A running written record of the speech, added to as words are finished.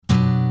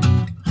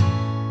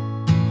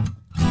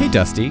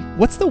Dusty,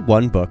 what's the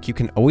one book you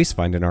can always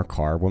find in our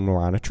car when we're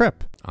on a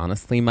trip?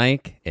 Honestly,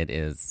 Mike, it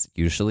is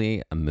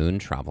usually a Moon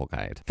travel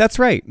guide. That's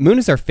right. Moon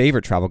is our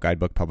favorite travel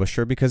guidebook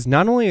publisher because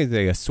not only are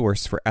they a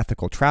source for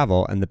ethical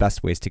travel and the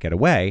best ways to get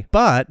away,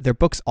 but their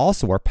books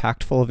also are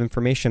packed full of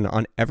information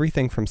on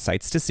everything from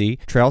sights to see,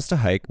 trails to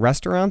hike,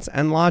 restaurants,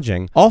 and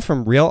lodging, all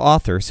from real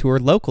authors who are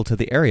local to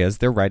the areas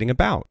they're writing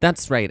about.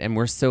 That's right, and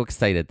we're so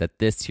excited that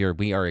this year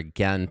we are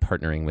again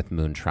partnering with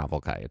Moon Travel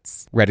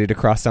Guides. Ready to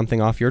cross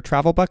something off your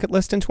travel bucket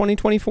list in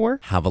 2024?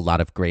 Have a lot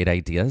of great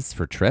ideas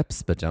for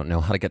trips, but don't know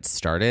how to get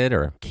started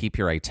or keep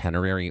your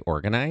itinerary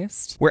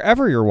organized?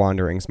 Wherever your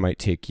wanderings might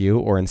take you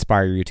or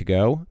inspire you to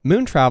go,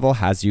 Moon Travel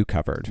has you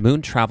covered.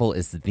 Moon Travel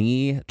is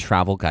the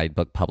travel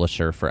guidebook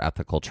publisher for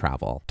ethical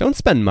travel. Don't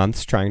spend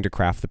months trying to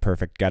craft the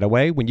perfect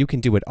getaway when you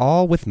can do it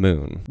all with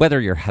Moon. Whether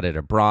you're headed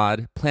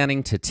abroad,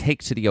 planning to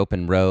take to the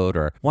open road,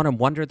 or want to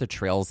wander the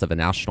trails of a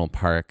national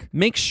park,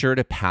 make sure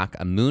to pack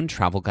a Moon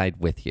travel guide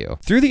with you.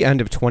 Through the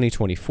end of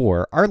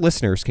 2024, our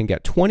listeners can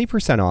get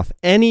 20% off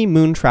any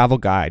Moon travel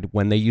guide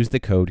when they use the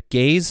code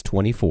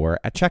GAZE24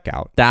 at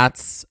checkout.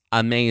 That's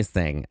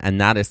amazing. And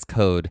that is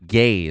code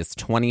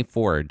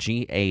GAZE24,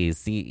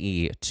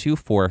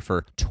 GAZE24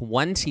 for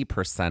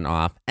 20%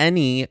 off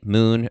any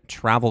Moon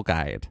travel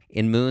guide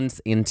in Moon's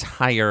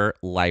entire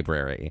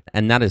library.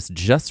 And that is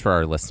just for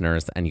our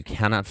listeners, and you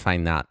cannot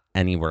find that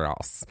anywhere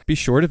else. Be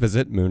sure to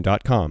visit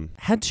moon.com.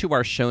 Head to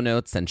our show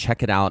notes and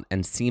check it out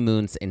and see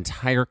Moon's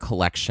entire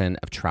collection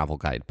of travel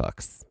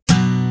guidebooks.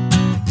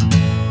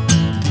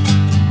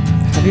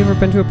 Have you ever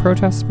been to a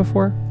protest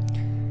before?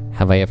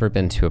 Have I ever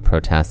been to a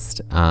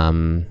protest?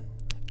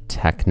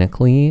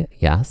 Technically,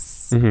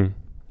 yes. Mm-hmm.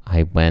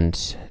 I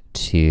went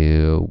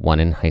to one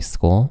in high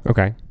school.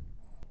 Okay.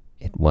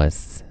 It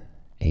was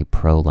a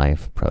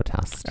pro-life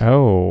protest.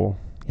 Oh.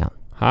 Yeah.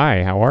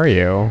 Hi, how are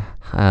you?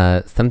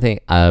 A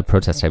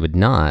protest I would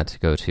not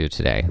go to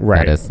today.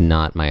 Right. That is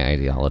not my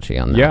ideology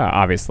on that. Yeah,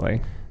 obviously.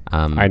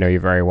 I know you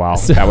very well.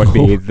 So, that would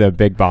be the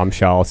big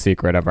bombshell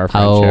secret of our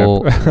friendship.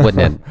 Oh,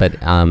 wouldn't it?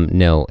 But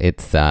no,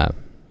 it's...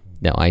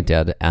 No, I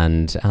did.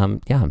 And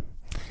yeah.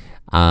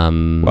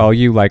 Well,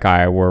 you, like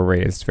I, were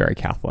raised very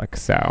Catholic,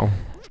 so.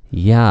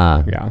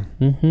 Yeah. Yeah.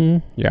 Mm-hmm.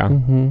 Yeah.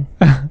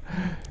 Mm-hmm.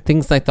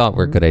 Things I thought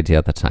were a good idea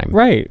at the time.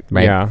 Right.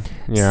 Yeah.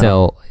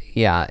 So,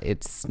 yeah,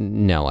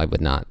 no, I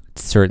would not.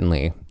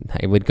 Certainly.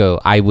 I would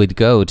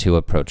go to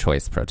a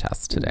pro-choice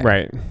protest today.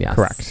 Right. Yes.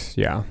 Correct.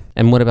 Yeah.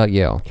 And what about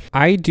you?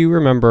 I do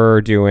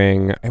remember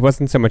it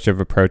wasn't so much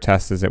of a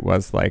protest as it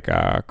was like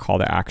a call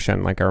to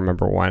action. Like I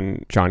remember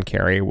when John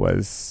Kerry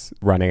was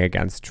running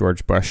against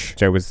George Bush.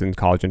 I was in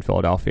college in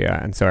Philadelphia.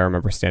 And so I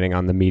remember standing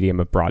on the medium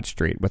of Broad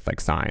Street with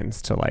like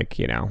signs to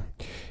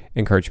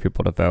encourage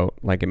people to vote.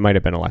 Like it might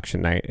have been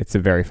election night. It's a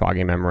very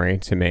foggy memory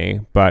to me.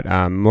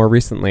 But more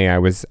recently, I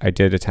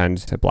did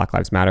attend a Black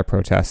Lives Matter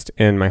protest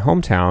in my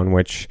hometown,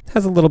 which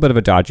has a little bit of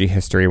a dodgy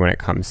history when it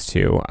comes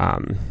to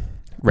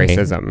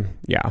racism.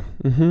 Yeah.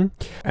 Mm-hmm.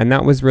 And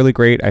that was really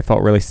great. I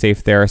felt really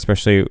safe there,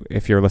 especially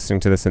if you're listening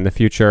to this in the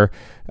future.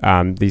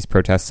 These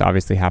protests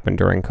obviously happened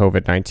during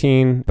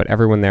COVID-19, but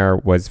everyone there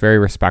was very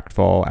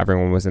respectful.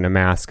 Everyone was in a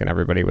mask and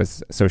everybody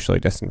was socially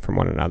distant from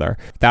one another.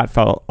 That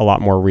felt a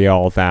lot more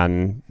real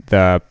than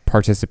the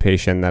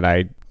participation that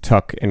I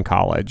took in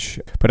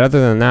college. But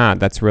other than that,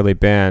 that's really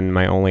been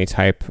my only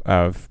type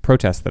of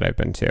protest that I've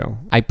been to.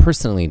 I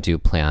personally do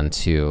plan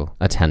to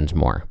attend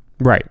more.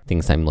 Right.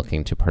 Things I'm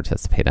looking to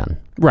participate in.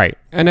 Right.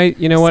 And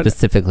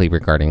specifically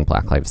regarding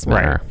Black Lives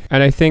Matter. Right.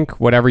 And I think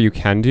whatever you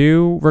can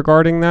do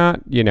regarding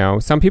that,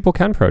 some people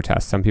can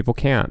protest, some people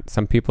can't.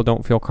 Some people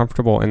don't feel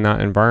comfortable in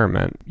that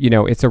environment.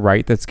 It's a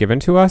right that's given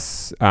to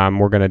us.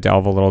 We're going to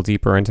delve a little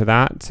deeper into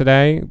that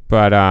today.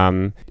 But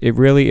it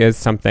really is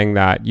something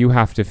that you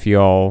have to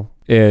feel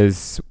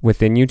is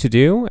within you to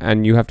do,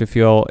 and you have to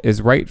feel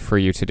is right for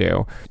you to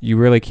do. You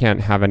really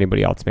can't have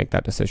anybody else make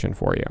that decision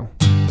for you.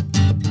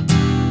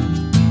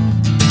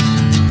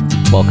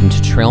 Welcome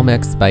to Trail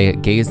Mix by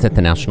Gaze at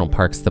the National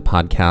Parks, the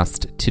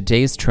podcast.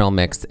 Today's Trail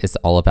Mix is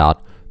all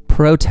about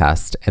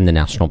protest in the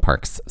national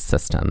parks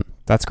system.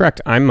 That's correct.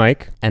 I'm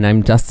Mike. And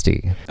I'm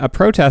Dusty. A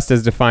protest,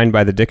 as defined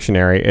by the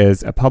dictionary,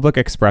 is a public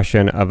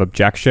expression of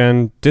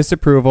objection,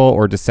 disapproval,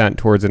 or dissent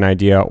towards an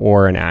idea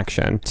or an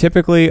action,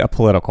 typically a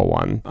political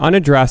one.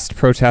 Unaddressed,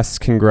 protests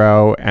can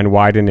grow and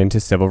widen into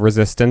civil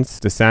resistance,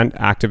 dissent,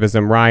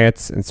 activism,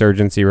 riots,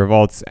 insurgency,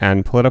 revolts,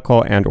 and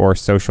political and or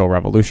social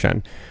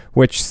revolution,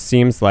 which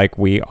seems like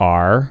we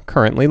are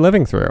currently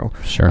living through.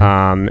 Sure.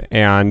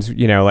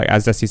 Like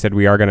as Dusty said,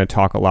 we are going to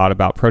talk a lot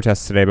about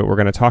protests today, but we're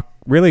going to talk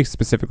really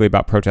specifically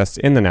about protests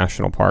in the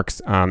national parks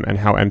and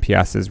how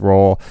NPS's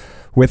role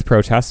with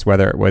protests,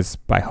 whether it was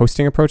by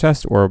hosting a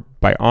protest or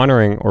by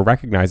honoring or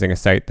recognizing a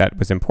site that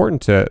was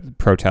important to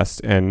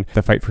protest in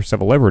the fight for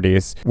civil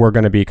liberties. We're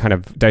going to be kind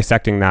of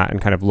dissecting that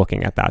and kind of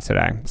looking at that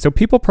today. So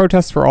people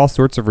protest for all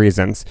sorts of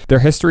reasons. Their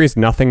history is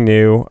nothing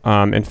new.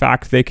 In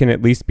fact, they can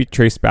at least be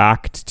traced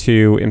back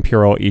to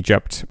Imperial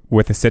Egypt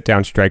with a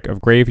sit-down strike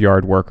of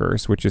graveyard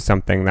workers, which is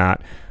something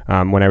that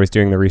when I was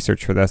doing the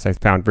research for this, I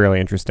found really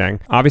interesting.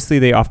 Obviously,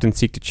 they often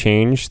seek to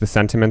change the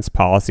sentiments,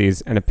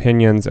 policies, and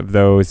opinions of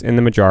those in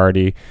the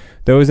majority,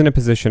 those in a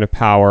position of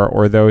power,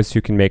 or those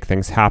who can make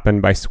things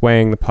happen by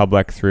swaying the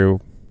public through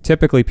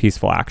typically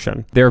peaceful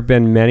action. There have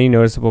been many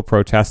noticeable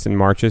protests and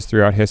marches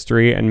throughout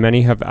history, and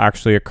many have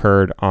actually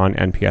occurred on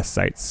NPS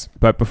sites.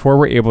 But before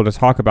we're able to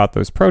talk about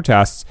those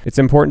protests, it's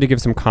important to give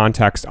some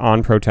context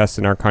on protests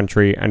in our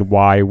country and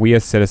why we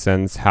as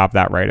citizens have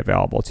that right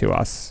available to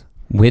us.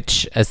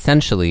 Which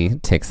essentially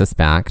takes us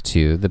back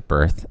to the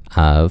birth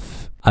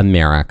of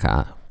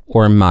America,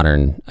 or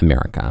modern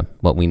America,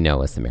 what we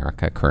know as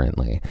America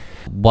currently.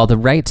 While the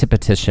right to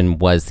petition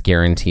was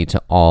guaranteed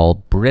to all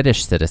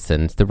British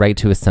citizens, the right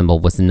to assemble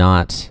was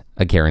not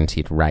a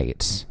guaranteed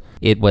right.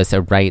 It was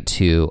a right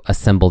to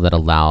assemble that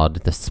allowed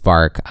the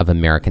spark of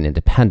American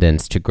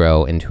independence to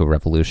grow into a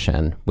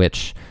revolution,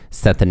 which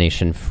set the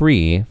nation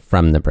free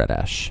from the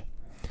British.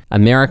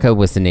 America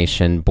was a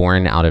nation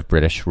born out of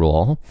British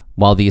rule.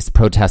 While these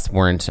protests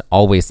weren't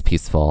always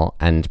peaceful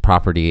and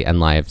property and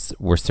lives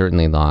were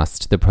certainly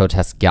lost, the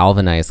protests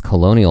galvanized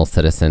colonial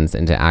citizens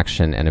into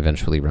action and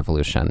eventually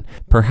revolution.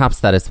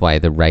 Perhaps that is why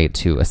the right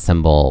to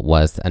assemble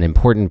was an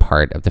important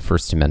part of the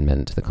First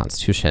Amendment to the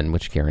Constitution,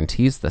 which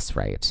guarantees this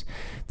right.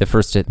 The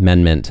First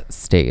Amendment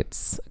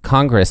states,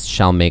 "Congress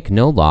shall make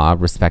no law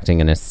respecting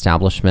an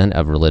establishment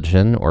of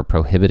religion or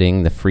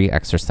prohibiting the free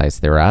exercise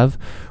thereof,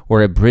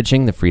 or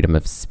abridging the freedom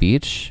of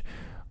speech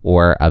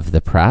or of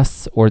the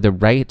press, or the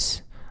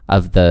right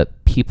of the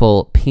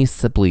people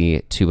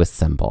peaceably to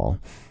assemble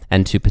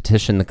and to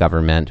petition the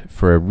government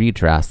for a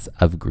redress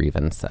of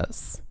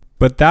grievances."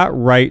 But that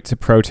right to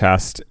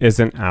protest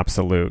isn't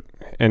absolute.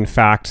 In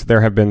fact,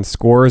 there have been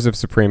scores of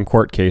Supreme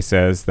Court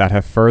cases that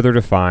have further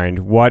defined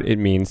what it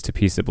means to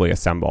peaceably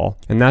assemble.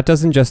 And that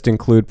doesn't just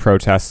include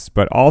protests,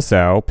 but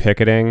also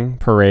picketing,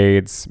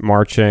 parades,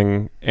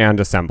 marching, and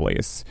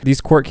assemblies. These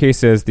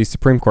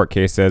Supreme Court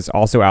cases,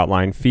 also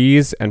outline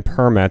fees and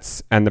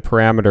permits and the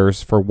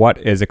parameters for what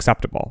is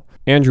acceptable.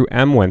 Andrew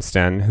M.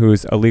 Winston,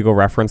 who's a legal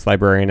reference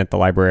librarian at the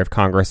Library of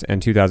Congress in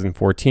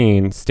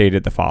 2014,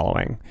 stated the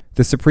following: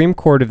 "The Supreme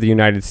Court of the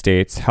United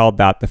States held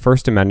that the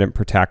First Amendment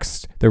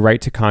protects the right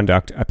to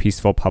conduct a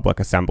peaceful public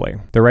assembly.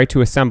 The right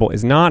to assemble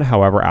is not,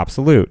 however,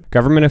 absolute.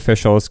 Government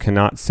officials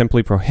cannot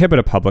simply prohibit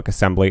a public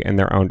assembly in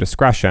their own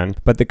discretion,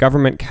 but the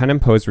government can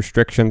impose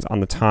restrictions on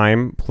the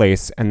time,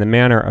 place, and the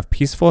manner of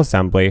peaceful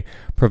assembly,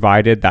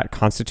 provided that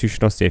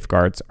constitutional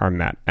safeguards are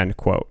met." End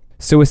quote.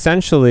 So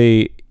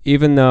essentially,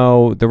 even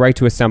though the right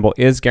to assemble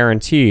is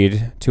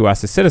guaranteed to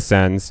us as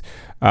citizens,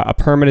 a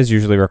permit is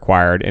usually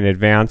required in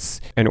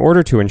advance in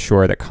order to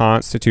ensure that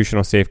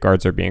constitutional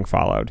safeguards are being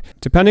followed.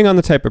 Depending on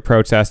the type of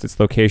protest, its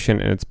location,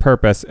 and its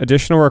purpose,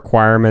 additional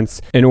requirements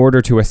in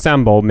order to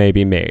assemble may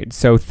be made.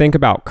 So think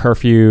about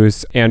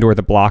curfews and or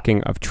the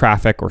blocking of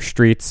traffic or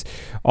streets.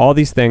 All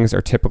these things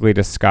are typically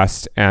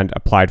discussed and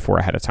applied for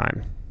ahead of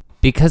time.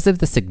 Because of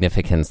the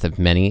significance of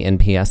many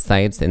NPS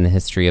sites in the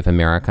history of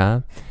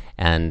America,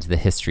 and the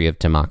history of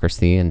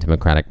democracy and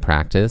democratic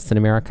practice in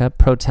America,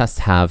 protests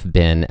have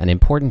been an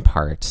important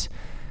part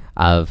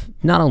of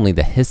not only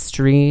the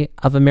history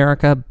of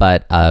America,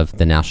 but of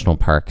the National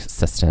Park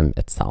System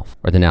itself,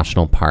 or the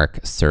National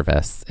Park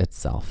Service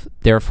itself.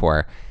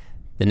 Therefore,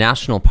 the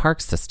National Park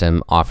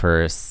System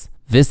offers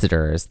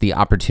visitors the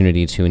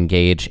opportunity to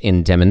engage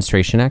in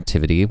demonstration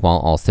activity while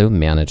also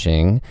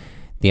managing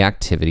the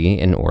activity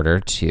in order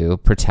to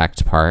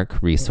protect park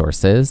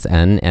resources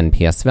and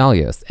NPS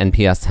values.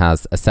 NPS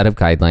has a set of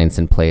guidelines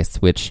in place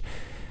which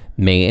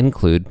may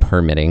include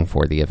permitting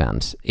for the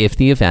event. If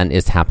the event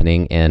is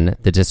happening in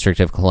the District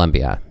of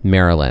Columbia,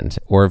 Maryland,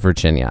 or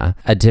Virginia,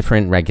 a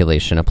different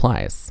regulation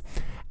applies.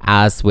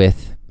 As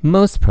with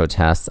most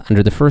protests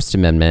under the First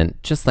Amendment,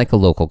 just like a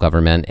local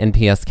government,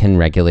 NPS can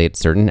regulate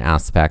certain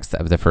aspects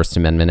of the First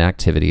Amendment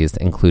activities,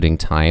 including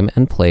time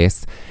and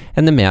place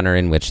and the manner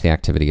in which the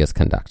activity is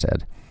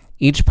conducted.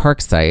 Each park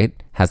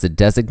site has a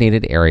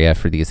designated area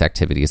for these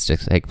activities to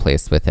take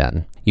place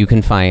within. You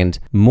can find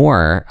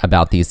more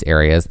about these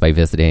areas by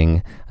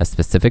visiting a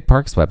specific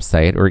park's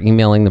website or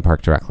emailing the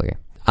park directly.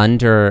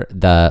 Under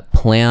the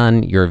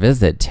Plan Your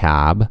Visit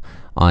tab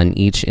on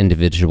each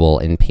individual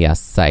NPS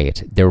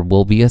site, there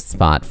will be a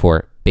spot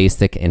for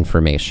basic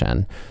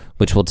information,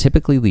 which will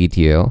typically lead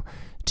you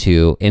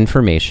to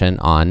information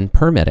on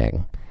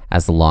permitting.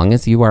 As long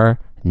as you are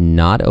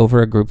not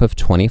over a group of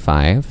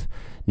 25,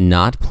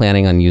 not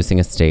planning on using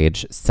a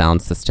stage,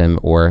 sound system,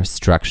 or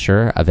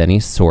structure of any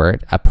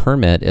sort, a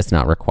permit is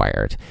not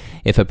required.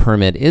 If a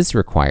permit is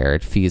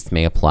required, fees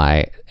may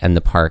apply, and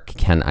the park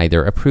can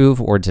either approve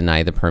or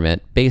deny the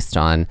permit based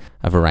on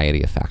a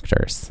variety of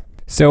factors.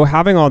 So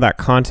having all that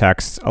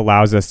context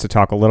allows us to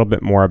talk a little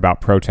bit more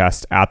about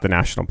protests at the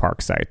national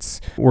park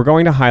sites. We're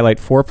going to highlight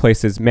 4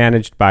 places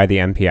managed by the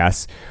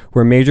NPS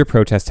where major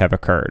protests have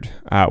occurred.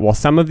 While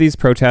some of these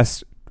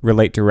protests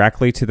relate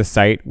directly to the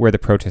site where the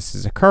protest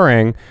is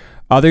occurring,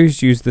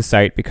 others use the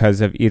site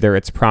because of either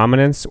its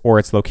prominence or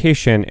its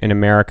location in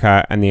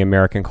America and the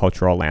American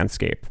cultural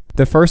landscape.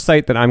 The first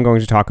site that I'm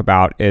going to talk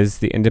about is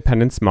the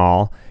Independence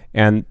Mall,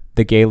 and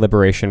the gay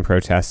liberation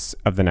protests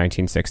of the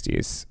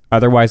 1960s,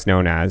 otherwise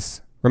known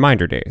as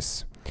Reminder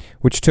Days,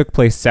 which took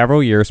place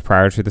several years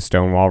prior to the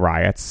Stonewall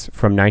riots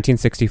from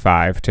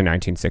 1965 to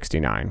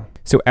 1969.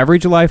 So every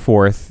July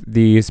 4th,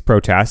 these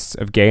protests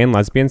of gay and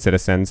lesbian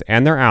citizens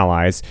and their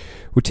allies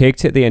would take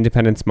to the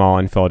Independence Mall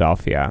in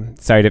Philadelphia,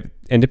 site of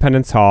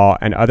Independence Hall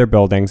and other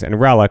buildings and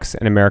relics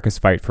in America's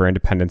fight for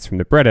independence from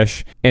the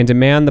British, and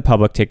demand the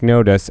public take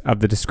notice of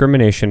the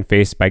discrimination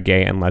faced by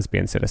gay and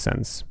lesbian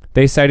citizens.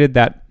 They cited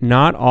that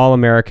not all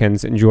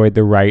Americans enjoyed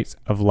the rights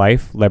of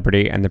life,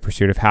 liberty, and the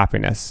pursuit of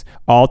happiness,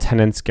 all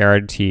tenets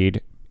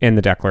guaranteed in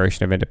the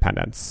Declaration of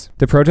Independence.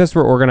 The protests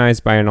were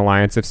organized by an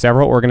alliance of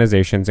several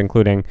organizations,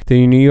 including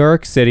the New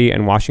York City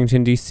and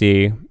Washington,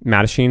 D.C.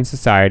 Mattachine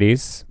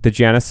Societies, the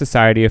Janus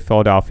Society of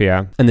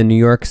Philadelphia, and the New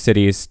York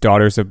City's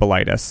Daughters of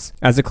Bilitis.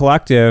 As a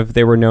collective,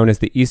 they were known as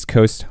the East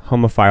Coast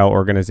Homophile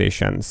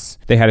Organizations.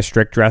 They had a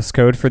strict dress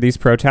code for these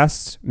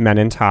protests, men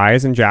in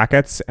ties and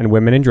jackets and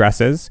women in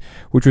dresses,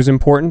 which was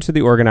important to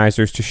the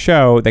organizers to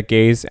show that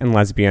gays and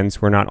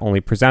lesbians were not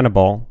only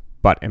presentable,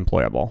 but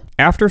employable.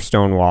 After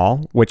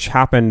Stonewall, which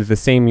happened the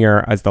same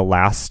year as the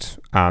last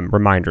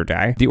Reminder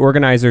Day, the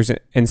organizers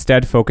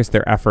instead focused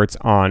their efforts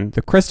on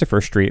the Christopher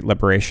Street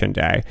Liberation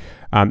Day,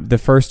 the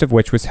first of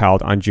which was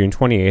held on June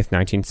 28,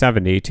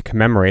 1970, to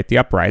commemorate the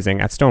uprising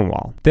at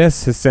Stonewall.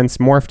 This has since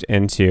morphed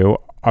into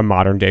a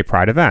modern-day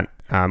Pride event,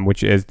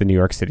 which is the New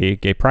York City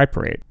Gay Pride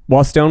Parade.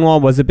 While Stonewall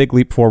was a big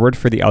leap forward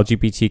for the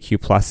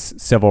LGBTQ+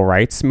 civil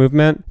rights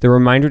movement, the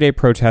Reminder Day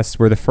protests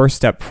were the first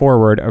step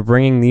forward of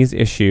bringing these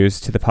issues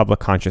to the public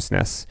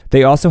consciousness.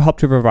 They also helped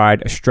to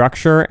provide a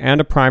structure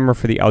and a primer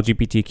for the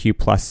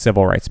LGBTQ+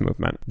 civil rights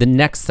movement. The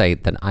next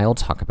site that I'll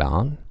talk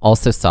about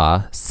also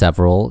saw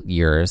several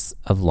years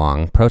of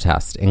long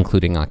protest,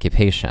 including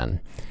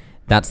occupation.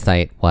 That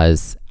site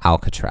was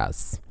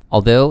Alcatraz.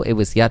 Although it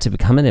was yet to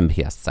become an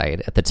MPS site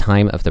at the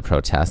time of the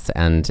protests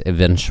and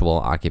eventual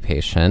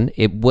occupation,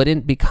 it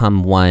wouldn't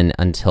become one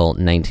until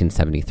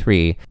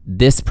 1973.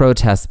 This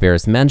protest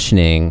bears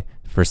mentioning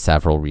for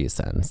several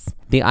reasons.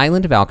 The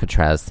island of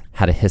Alcatraz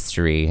had a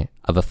history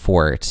of a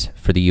fort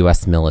for the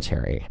U.S.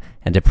 military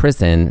and a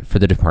prison for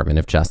the Department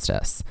of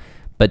Justice.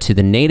 But to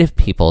the native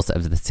peoples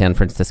of the San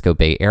Francisco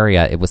Bay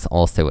Area, it was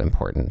also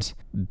important.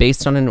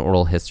 Based on an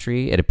oral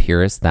history, it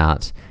appears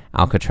that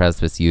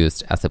Alcatraz was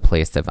used as a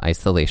place of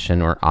isolation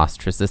or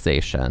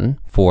ostracization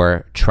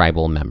for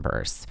tribal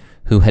members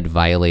who had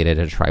violated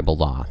a tribal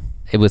law.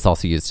 It was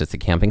also used as a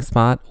camping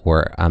spot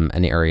or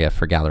an area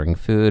for gathering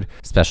food,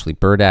 especially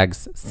bird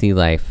eggs, sea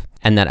life,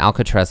 and that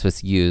Alcatraz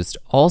was used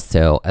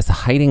also as a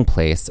hiding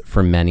place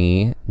for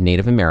many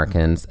Native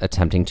Americans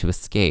attempting to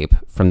escape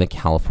from the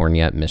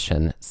California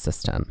mission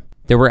system.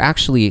 There were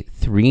actually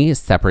 3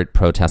 separate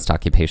protest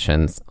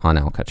occupations on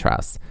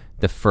Alcatraz.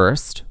 The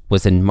first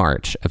was in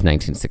March of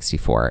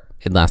 1964.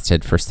 It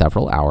lasted for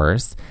several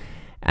hours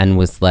and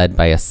was led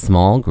by a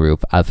small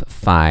group of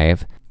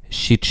 5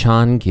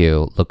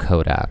 Chichangu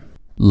Lakota,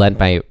 led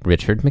by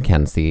Richard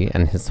Mackenzie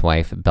and his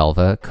wife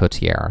Belva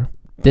Cotier.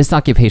 This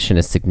occupation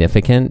is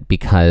significant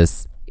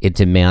because it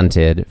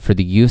demanded for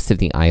the use of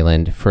the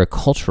island for a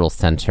cultural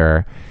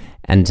center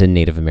and a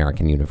Native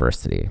American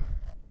university.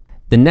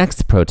 The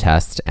next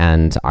protest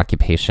and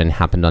occupation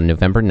happened on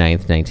November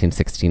 9th,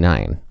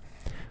 1969.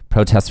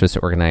 Protest was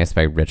organized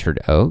by Richard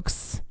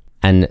Oakes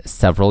and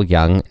several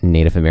young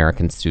Native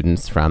American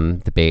students from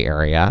the Bay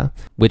Area,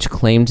 which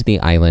claimed the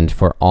island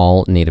for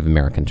all Native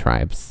American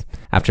tribes.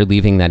 After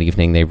leaving that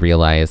evening, they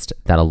realized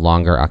that a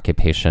longer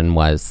occupation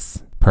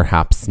was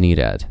perhaps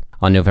needed.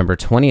 On November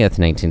 20th,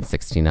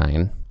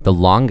 1969, the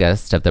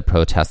longest of the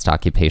protest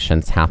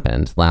occupations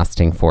happened,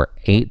 lasting for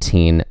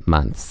 18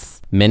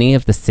 months. Many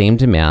of the same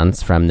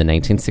demands from the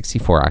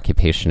 1964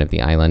 occupation of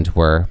the island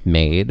were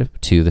made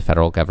to the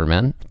federal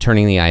government,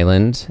 turning the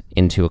island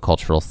into a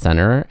cultural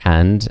center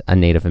and a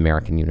Native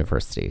American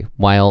university.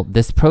 While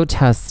this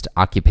protest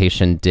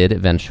occupation did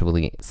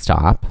eventually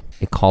stop,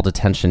 it called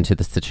attention to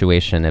the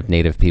situation of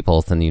Native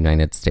peoples in the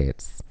United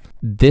States.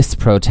 This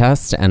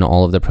protest and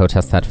all of the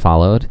protests that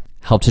followed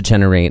helped to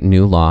generate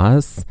new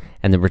laws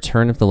and the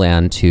return of the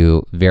land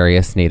to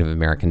various Native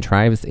American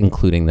tribes,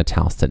 including the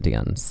Taos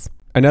Indians.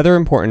 Another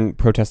important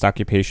protest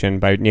occupation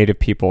by Native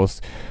peoples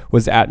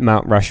was at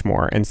Mount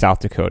Rushmore in South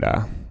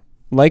Dakota.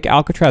 Like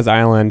Alcatraz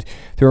Island,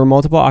 there were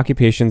multiple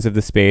occupations of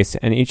the space,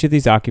 and each of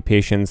these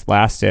occupations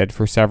lasted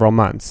for several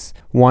months,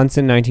 once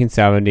in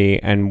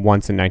 1970 and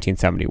once in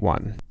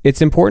 1971.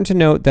 It's important to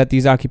note that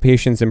these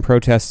occupations and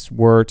protests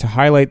were to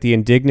highlight the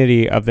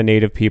indignity of the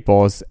Native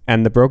peoples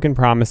and the broken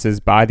promises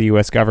by the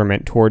U.S.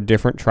 government toward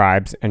different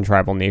tribes and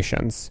tribal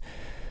nations.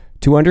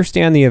 To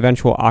understand the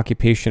eventual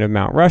occupation of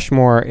Mount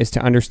Rushmore is to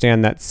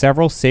understand that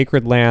several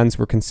sacred lands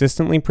were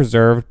consistently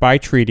preserved by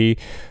treaty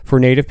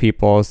for Native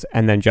peoples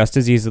and then just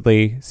as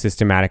easily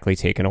systematically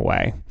taken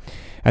away,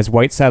 as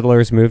white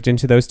settlers moved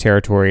into those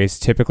territories,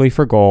 typically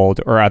for gold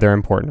or other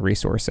important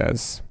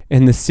resources.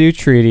 In the Sioux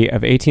Treaty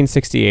of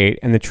 1868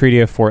 and the Treaty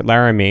of Fort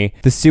Laramie,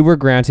 the Sioux were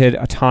granted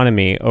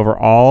autonomy over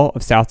all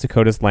of South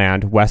Dakota's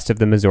land west of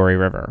the Missouri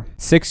River.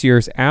 6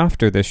 years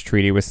after this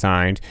treaty was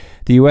signed,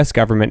 the U.S.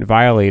 government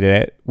violated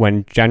it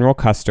when General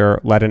Custer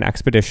led an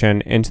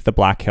expedition into the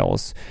Black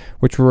Hills,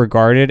 which were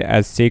regarded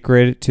as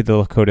sacred to the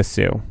Lakota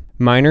Sioux.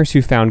 Miners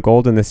who found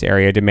gold in this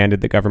area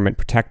demanded the government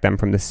protect them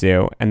from the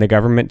Sioux, and the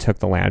government took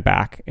the land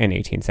back in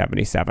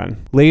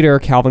 1877. Later,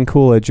 Calvin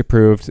Coolidge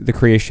approved the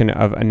creation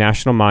of a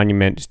national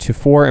monument to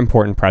 4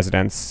 important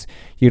presidents,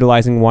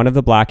 utilizing one of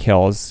the Black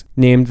Hills,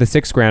 named the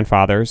Six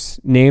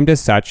Grandfathers, named as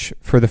such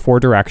for the 4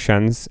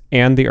 directions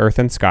and the earth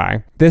and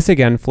sky. This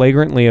again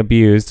flagrantly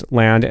abused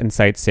land and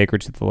sites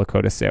sacred to the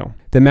Lakota Sioux.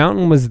 The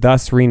mountain was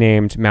thus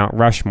renamed Mount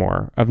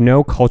Rushmore, of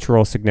no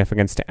cultural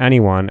significance to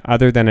anyone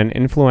other than an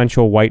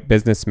influential white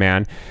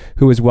businessman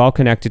who was well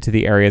connected to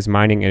the area's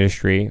mining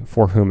industry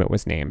for whom it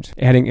was named.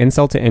 Adding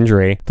insult to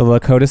injury, the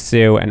Lakota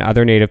Sioux and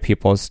other native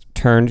peoples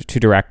turned to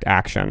direct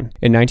action.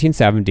 In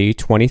 1970,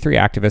 23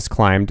 activists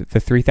climbed the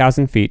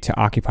 3,000 feet to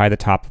occupy the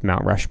top of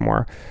Mount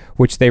Rushmore,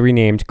 which they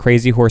renamed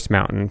Crazy Horse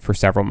Mountain for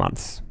several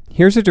months.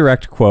 Here's a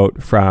direct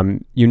quote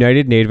from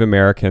United Native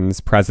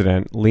Americans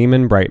President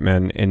Lyman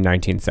Brightman in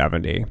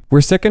 1970. "We're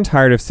sick and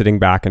tired of sitting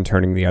back and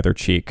turning the other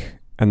cheek,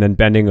 and then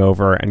bending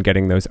over and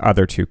getting those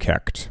other 2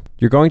 kicked.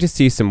 You're going to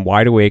see some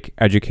wide-awake,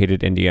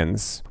 educated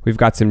Indians. We've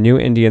got some new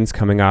Indians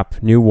coming up,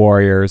 new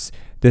warriors.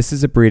 This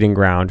is a breeding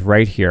ground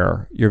right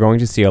here. You're going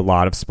to see a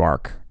lot of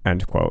spark."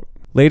 End quote.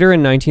 Later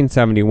in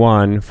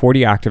 1971,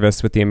 40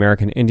 activists with the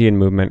American Indian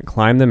Movement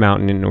climbed the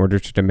mountain in order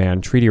to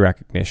demand treaty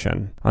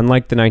recognition.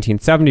 Unlike the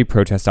 1970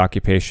 protest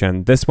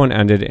occupation, this one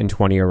ended in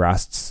 20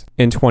 arrests.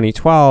 In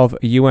 2012,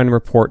 a UN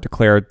report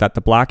declared that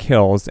the Black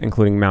Hills,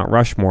 including Mount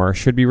Rushmore,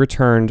 should be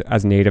returned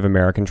as Native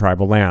American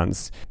tribal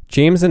lands.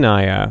 James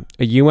Anaya,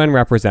 a UN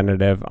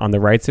representative on the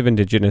rights of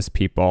indigenous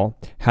people,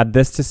 had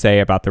this to say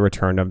about the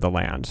return of the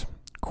land.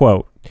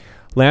 Quote,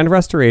 "Land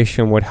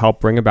restoration would help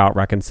bring about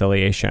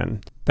reconciliation.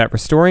 That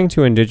restoring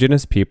to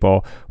indigenous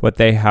people what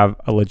they have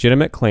a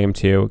legitimate claim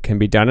to can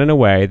be done in a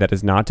way that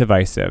is not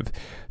divisive,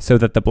 so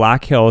that the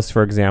Black Hills,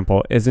 for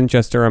example, isn't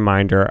just a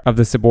reminder of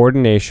the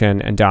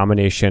subordination and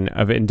domination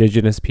of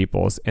indigenous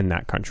peoples in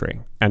that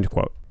country." End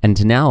quote.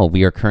 And now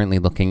we are currently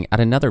looking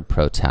at another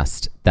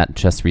protest that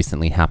just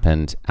recently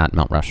happened at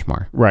Mount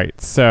Rushmore. Right.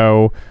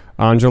 So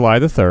on July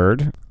the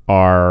 3rd,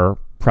 our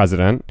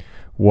president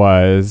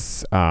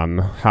was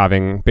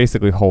holding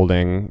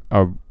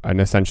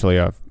essentially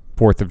a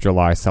 4th of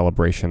July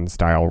celebration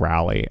style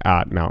rally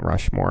at Mount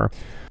Rushmore.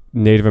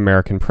 Native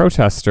American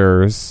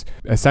protesters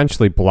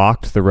essentially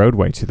blocked the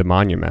roadway to the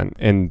monument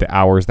in the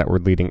hours that were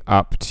leading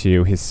up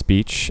to his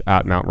speech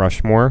at Mount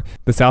Rushmore.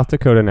 The South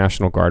Dakota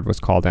National Guard was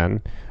called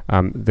in.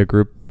 The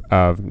group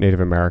of Native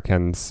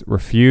Americans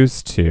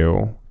refused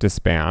to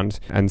disband,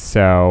 and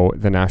so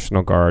the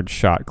National Guard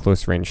shot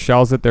close-range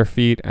shells at their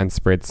feet and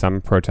sprayed some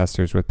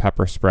protesters with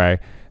pepper spray,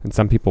 and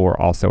some people were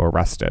also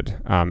arrested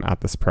at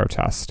this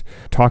protest.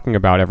 Talking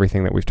about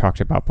everything that we've talked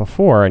about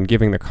before and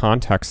giving the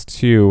context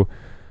to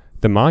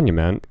the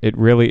monument, it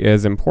really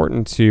is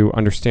important to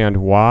understand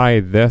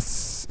why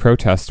this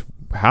protest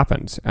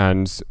happened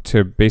and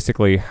to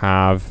basically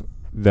have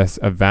this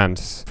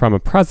event from a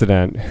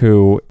president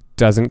who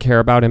doesn't care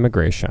about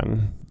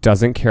immigration,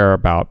 doesn't care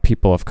about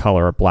people of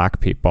color, black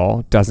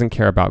people, doesn't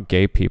care about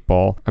gay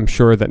people. I'm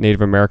sure that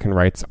Native American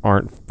rights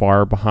aren't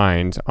far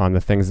behind on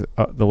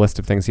the list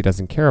of things he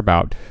doesn't care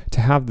about.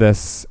 To have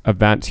this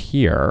event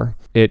here,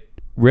 it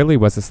really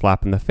was a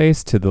slap in the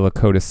face to the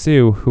Lakota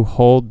Sioux, who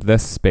hold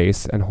this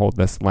space and hold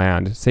this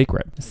land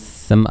sacred.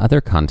 Some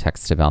other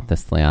context about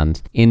this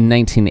land. In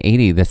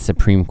 1980, the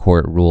Supreme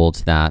Court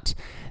ruled that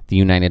the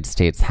United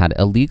States had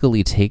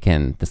illegally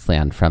taken this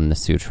land from the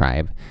Sioux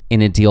tribe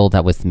in a deal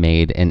that was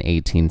made in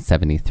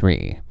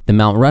 1873. The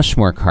Mount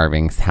Rushmore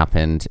carvings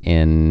happened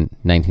in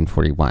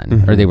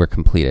 1941, or they were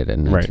completed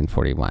in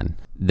 1941. Right.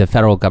 The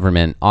federal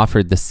government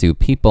offered the Sioux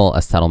people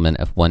a settlement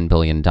of $1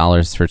 billion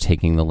for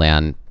taking the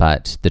land,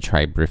 but the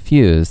tribe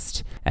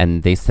refused,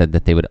 and they said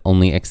that they would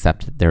only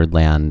accept their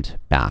land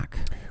back.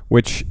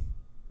 Which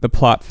the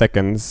plot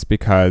thickens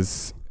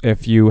because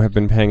if you have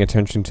been paying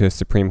attention to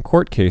Supreme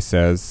Court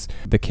cases,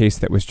 the case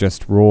that was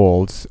just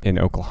ruled in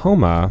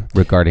Oklahoma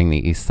regarding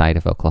the east side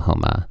of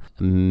Oklahoma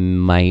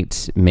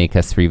might make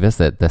us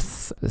revisit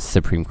this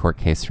Supreme Court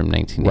case from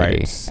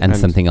 1980. Right. And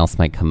something else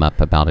might come up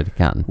about it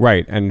again.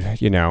 Right. And,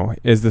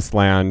 is this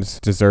land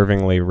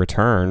deservingly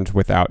returned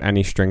without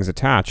any strings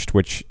attached?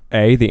 Which,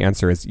 A, the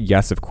answer is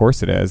yes, of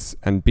course it is.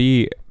 And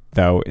B,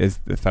 though, is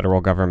the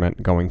federal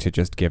government going to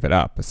just give it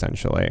up,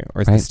 essentially?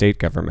 Or is the state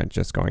government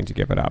just going to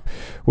give it up?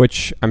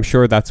 Which I'm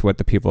sure that's what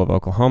the people of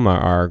Oklahoma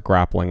are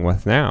grappling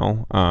with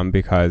now,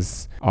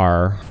 because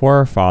our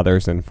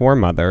forefathers and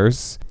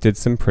foremothers did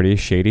some pretty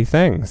shady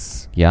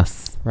things.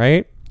 Yes.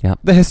 Right?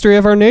 Yep. The history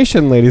of our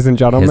nation, ladies and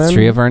gentlemen.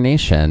 History of our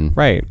nation.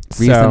 Right.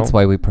 Reasons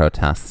why we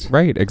protest.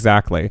 Right,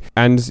 exactly.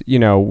 And,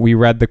 we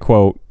read the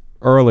quote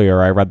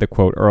earlier, I read the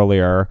quote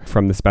earlier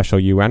from the special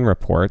UN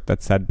report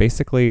that said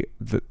basically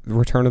the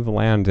return of the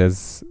land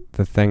is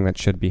the thing that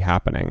should be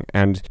happening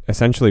and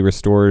essentially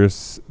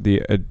restores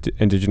the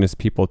indigenous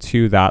people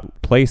to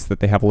that place that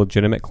they have a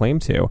legitimate claim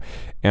to.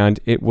 And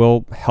it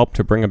will help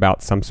to bring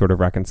about some sort of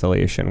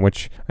reconciliation,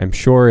 which I'm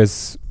sure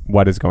is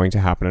what is going to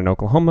happen in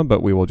Oklahoma,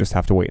 but we will just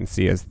have to wait and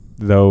see as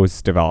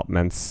those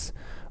developments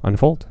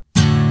unfold.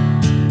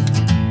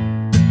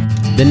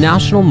 The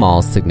National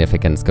Mall's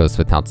significance goes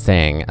without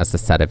saying as a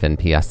set of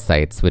NPS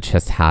sites which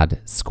has had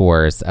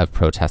scores of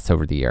protests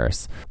over the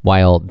years.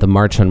 While the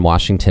March on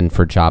Washington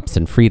for Jobs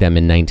and Freedom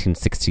in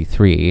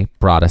 1963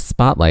 brought a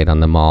spotlight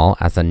on the mall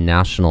as a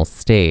national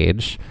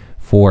stage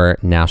for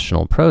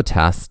national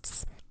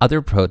protests,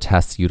 other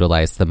protests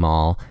utilized the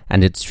mall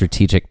and its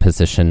strategic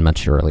position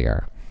much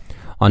earlier.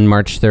 On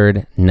March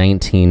 3rd,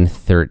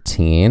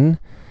 1913,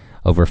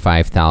 over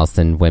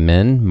 5,000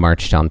 women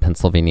marched down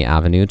Pennsylvania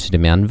Avenue to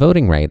demand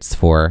voting rights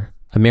for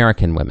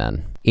American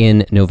women.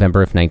 In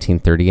November of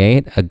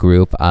 1938, a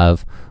group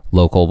of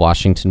local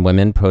Washington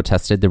women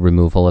protested the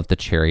removal of the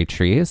cherry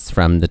trees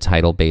from the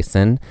tidal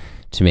basin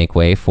to make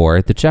way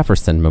for the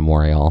Jefferson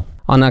Memorial.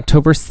 On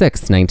October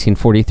 6,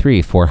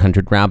 1943,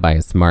 400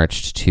 rabbis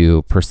marched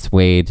to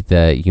persuade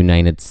the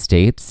United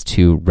States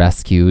to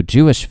rescue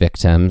Jewish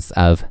victims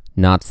of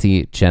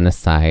Nazi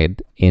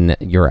genocide in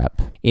Europe.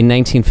 In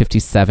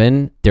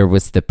 1957, there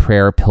was the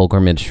Prayer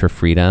Pilgrimage for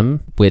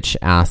Freedom, which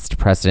asked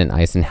President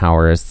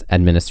Eisenhower's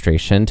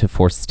administration to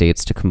force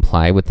states to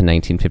comply with the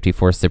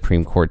 1954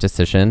 Supreme Court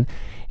decision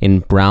in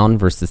Brown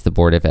versus the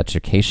Board of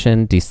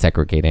Education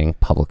desegregating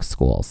public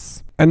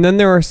schools. And then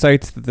there are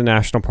sites that the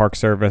National Park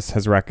Service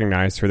has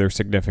recognized for their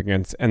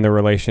significance and their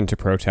relation to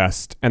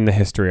protest and the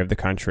history of the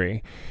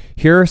country.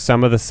 Here are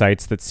some of the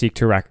sites that seek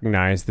to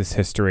recognize this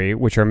history,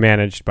 which are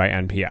managed by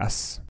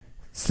NPS.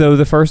 So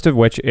the first of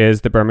which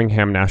is the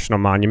Birmingham National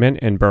Monument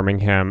in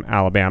Birmingham,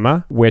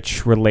 Alabama,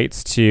 which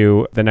relates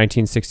to the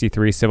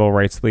 1963 civil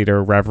rights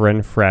leader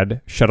Reverend Fred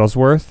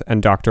Shuttlesworth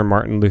and Dr.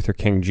 Martin Luther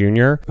King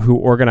Jr., who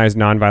organized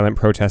nonviolent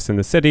protests in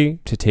the city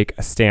to take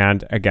a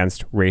stand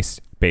against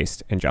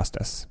race-based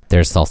injustice.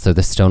 There's also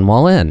the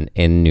Stonewall Inn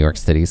in New York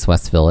City's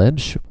West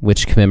Village,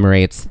 which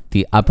commemorates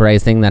the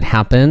uprising that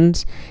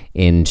happened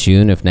in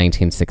June of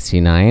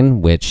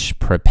 1969, which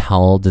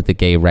propelled the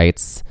gay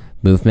rights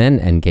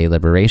movement and gay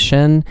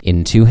liberation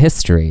into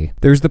history.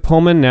 There's the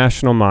Pullman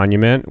National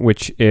Monument,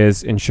 which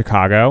is in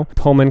Chicago.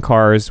 Pullman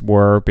cars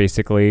were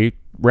basically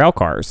rail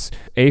cars.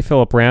 A.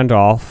 Philip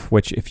Randolph,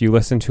 which if you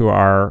listen to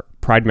our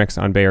Pride Mix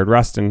on Bayard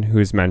Rustin,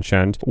 who's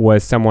mentioned,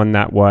 was someone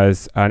that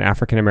was an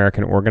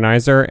African-American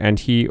organizer, and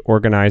he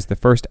organized the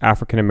first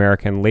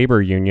African-American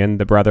labor union,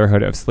 the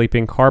Brotherhood of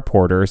Sleeping Car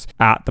Porters,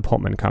 at the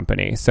Pullman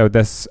Company. So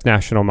this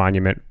national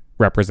monument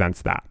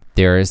represents that.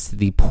 There's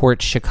the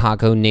Port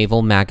Chicago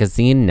Naval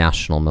Magazine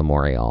National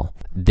Memorial.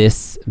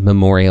 This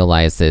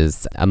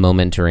memorializes a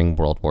moment during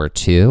World War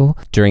II.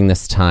 During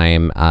this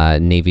time,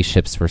 Navy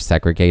ships were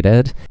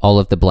segregated. All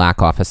of the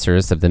black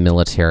officers of the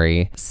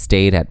military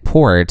stayed at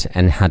port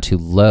and had to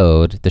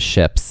load the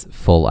ships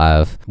full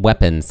of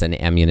weapons and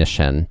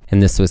ammunition. And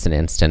this was an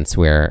instance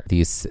where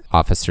these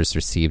officers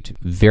received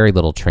very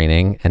little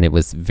training, and it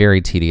was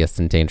very tedious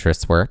and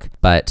dangerous work.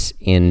 But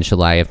in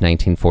July of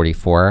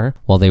 1944,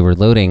 while they were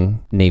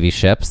loading Navy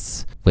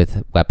ships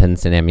with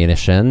weapons and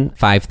ammunition,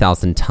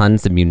 5,000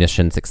 tons of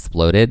munitions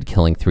exploded,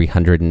 killing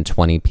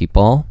 320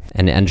 people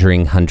and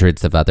injuring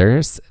hundreds of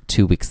others.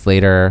 2 weeks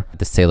later,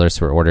 the sailors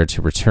were ordered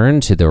to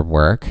return to their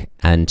work,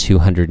 and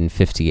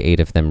 258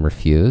 of them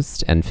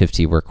refused, and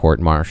 50 were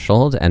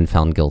court-martialed and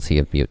found guilty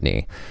of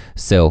mutiny.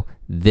 So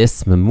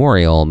this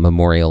memorial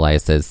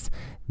memorializes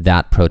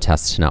that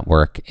protest to not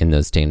work in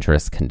those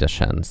dangerous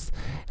conditions.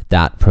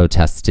 That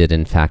protest did,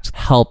 in fact,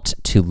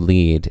 helped to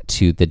lead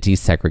to the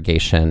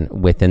desegregation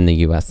within the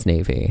U.S.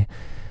 Navy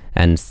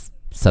and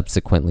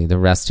subsequently the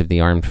rest of the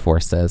armed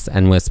forces,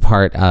 and was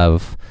part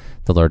of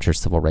the larger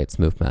civil rights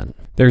movement.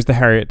 There's the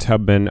Harriet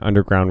Tubman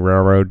Underground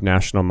Railroad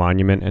National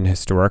Monument and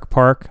Historic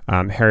Park.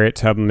 Harriet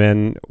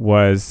Tubman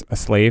was a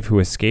slave who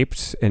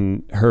escaped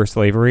in her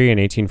slavery in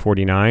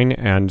 1849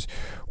 and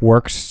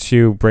worked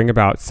to bring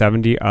about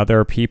 70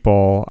 other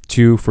people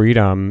to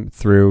freedom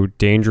through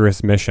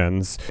dangerous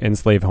missions in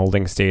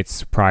slaveholding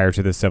states prior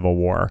to the Civil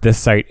War. This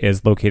site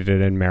is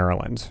located in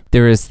Maryland.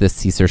 There is the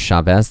Cesar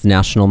Chavez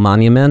National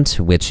Monument,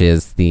 which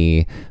is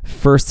the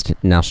first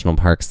national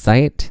park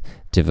site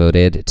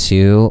devoted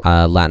to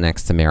a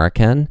Latinx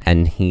American,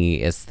 and he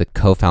is the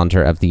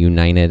co-founder of the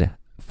United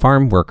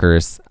Farm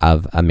Workers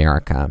of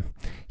America.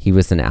 He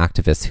was an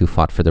activist who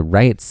fought for the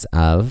rights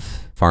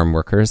of farm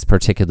workers,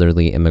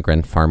 particularly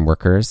immigrant farm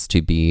workers,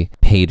 to be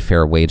paid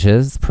fair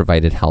wages,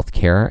 provided health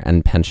care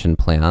and pension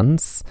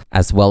plans,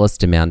 as well as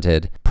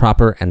demanded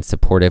proper and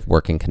supportive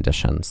working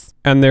conditions.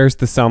 And there's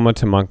the Selma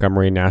to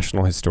Montgomery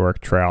National Historic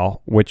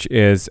Trail, which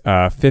is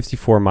a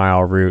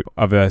 54-mile route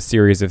of a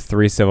series of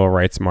 3 civil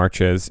rights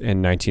marches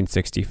in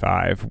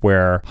 1965,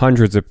 where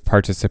hundreds of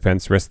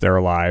participants risked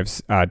their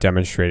lives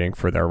demonstrating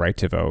for their right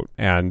to vote.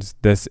 And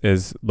this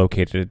is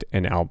located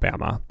in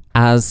Alabama.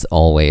 As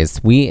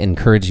always, we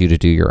encourage you to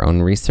do your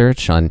own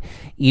research on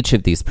each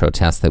of these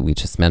protests that we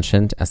just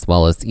mentioned, as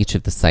well as each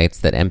of the sites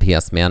that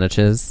NPS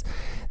manages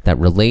that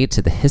relate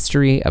to the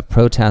history of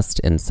protest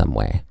in some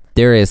way.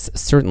 There is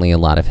certainly a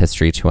lot of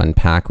history to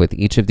unpack with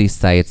each of these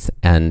sites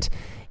and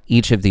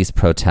each of these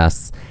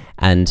protests.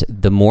 And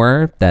the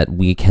more that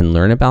we can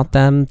learn about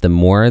them, the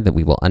more that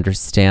we will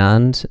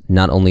understand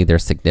not only their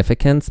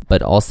significance,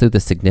 but also the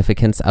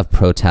significance of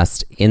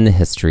protest in the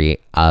history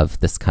of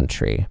this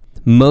country.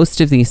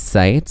 Most of these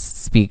sites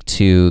speak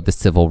to the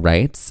civil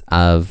rights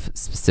of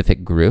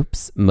specific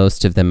groups,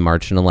 most of them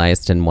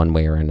marginalized in one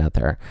way or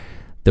another.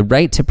 The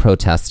right to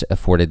protest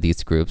afforded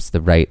these groups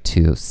the right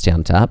to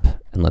stand up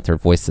and let their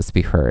voices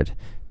be heard,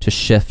 to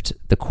shift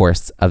the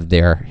course of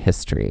their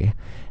history,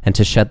 and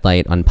to shed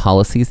light on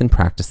policies and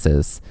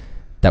practices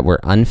that were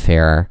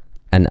unfair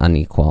and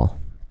unequal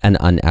and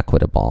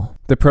unequitable.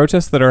 The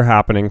protests that are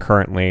happening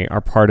currently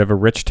are part of a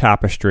rich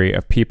tapestry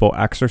of people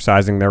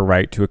exercising their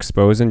right to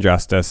expose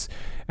injustice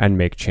and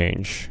make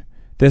change.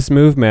 This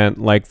movement,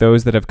 like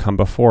those that have come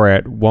before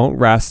it, won't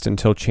rest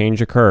until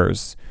change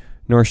occurs,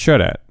 nor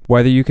should it.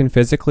 Whether you can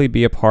physically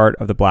be a part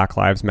of the Black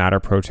Lives Matter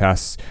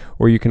protests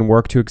or you can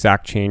work to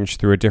exact change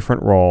through a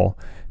different role,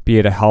 be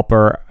it a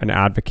helper, an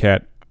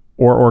advocate,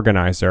 or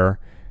organizer,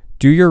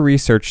 do your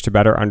research to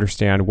better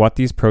understand what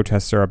these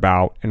protests are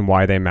about and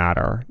why they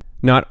matter,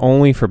 not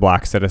only for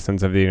Black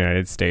citizens of the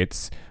United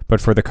States, but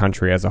for the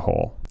country as a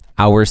whole.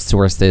 Our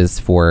sources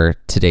for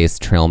today's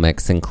Trail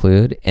Mix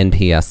include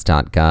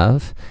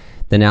nps.gov,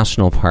 the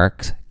National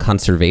Park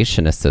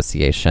Conservation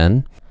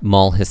Association,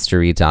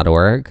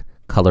 mallhistory.org,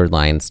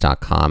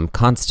 colorlines.com,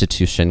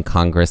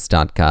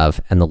 constitutioncongress.gov,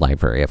 and the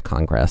Library of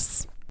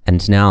Congress.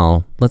 And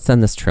now, let's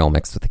end this Trail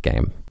Mix with a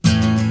game.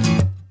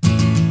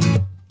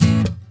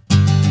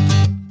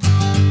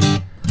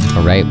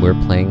 All right, we're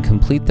playing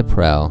Complete the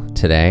Pro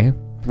today.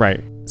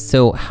 Right.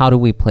 So how do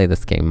we play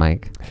this game,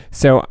 Mike?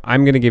 So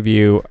I'm going to give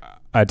you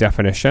a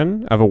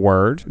definition of a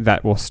word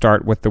that will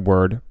start with the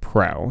word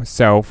pro.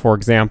 So, for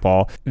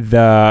example,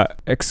 the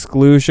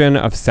exclusion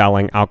of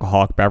selling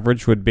alcoholic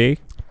beverage would be?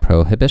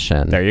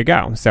 Prohibition. There you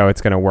go. So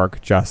it's going to work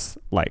just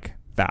like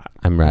that.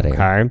 I'm ready.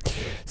 Okay.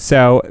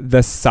 So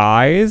the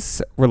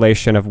size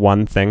relation of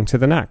one thing to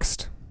the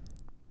next.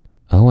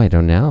 Oh, I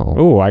don't know.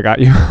 Oh, I got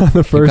you on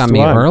the first one. You got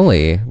me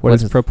early. What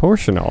is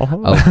proportional?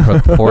 Oh,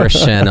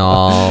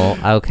 proportional.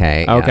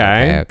 Okay.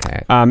 Okay.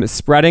 Okay.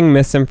 Spreading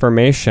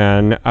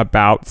misinformation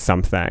about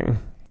something.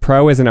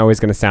 Pro isn't always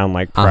going to sound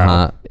like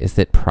pro. Is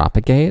it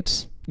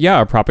propagate?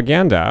 Yeah,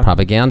 propaganda.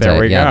 Propaganda. There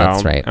we go.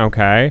 That's right.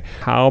 Okay.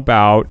 How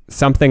about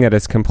something that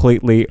is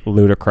completely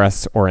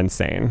ludicrous or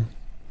insane?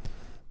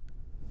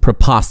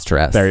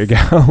 Preposterous. There you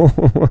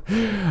go.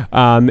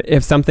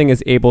 If something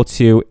is able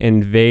to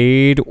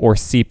invade or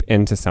seep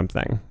into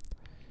something.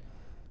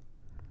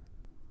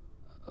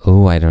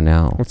 Oh, I don't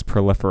know. Let's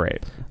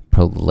proliferate.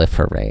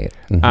 Proliferate.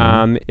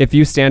 Mm-hmm. If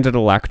you stand at a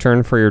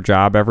lectern for your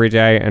job every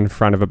day in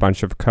front of a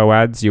bunch of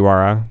co-eds, you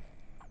are a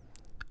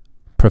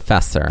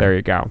professor. There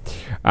you go.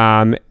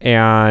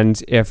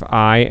 And if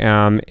I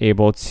am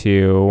able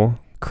to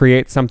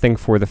create something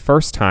for the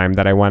first time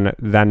that I want to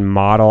then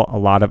model a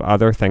lot of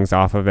other things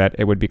off of it,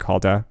 it would be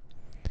called a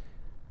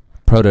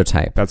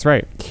prototype. That's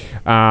right.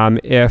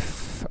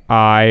 If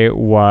I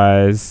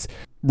was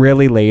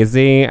really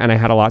lazy and I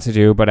had a lot to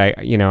do, but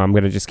I'm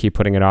going to just keep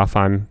putting it off,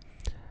 I'm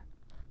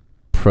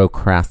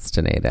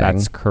procrastinating.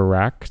 That's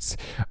correct.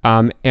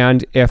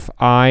 And if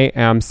I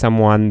am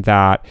someone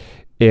that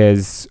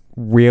is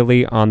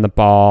really on the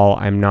ball,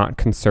 I'm not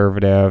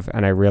conservative,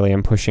 and I really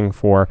am pushing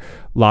for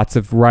lots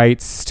of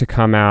rights to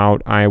come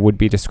out, I would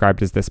be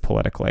described as this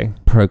politically.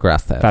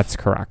 Progressive. That's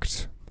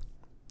correct.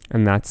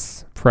 And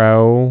that's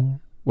pro,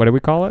 what do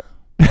we call it?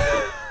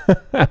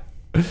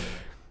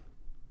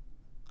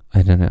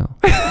 I don't know.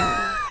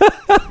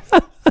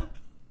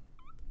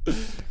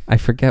 I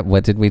forget.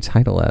 What did we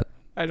title it?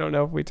 I don't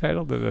know if we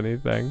titled it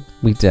anything.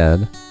 We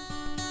did.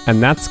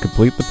 And that's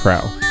Complete the Pro.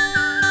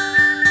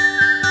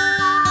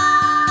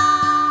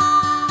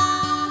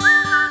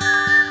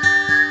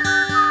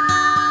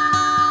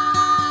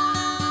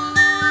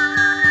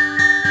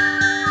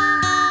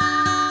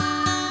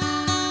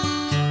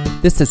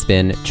 This has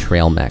been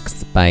Trail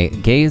Mix by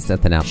Gaze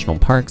at the National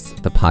Parks,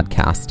 the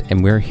podcast,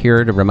 and we're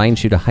here to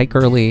remind you to hike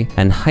early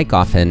and hike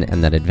often,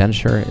 and that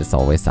adventure is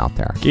always out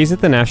there. Gaze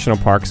at the National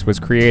Parks was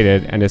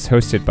created and is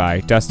hosted by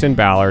Dustin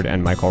Ballard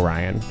and Michael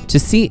Ryan. To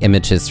see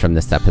images from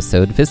this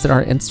episode, visit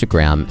our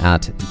Instagram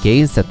at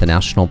Gaze at the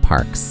National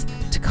Parks.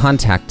 To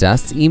contact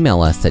us,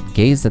 email us at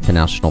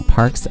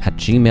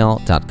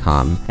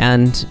gazeatthenationalparks@gmail.com.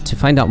 And to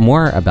find out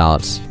more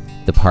about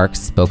the parks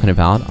spoken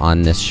about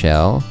on this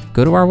show,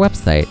 go to our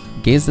website,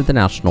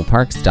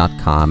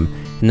 gazeatthenationalparks.com,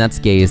 and that's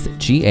Gaze,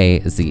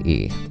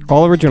 G-A-Z-E.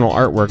 All original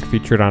artwork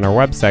featured on our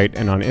website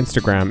and on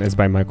Instagram is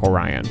by Michael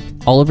Ryan.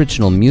 All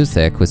original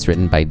music was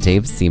written by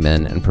Dave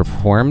Seaman and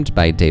performed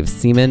by Dave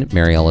Seaman,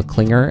 Mariella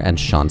Klinger, and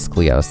Sean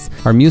Sklios.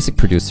 Our music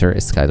producer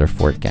is Skylar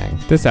Fortgang.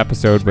 This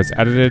episode was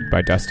edited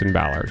by Dustin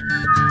Ballard.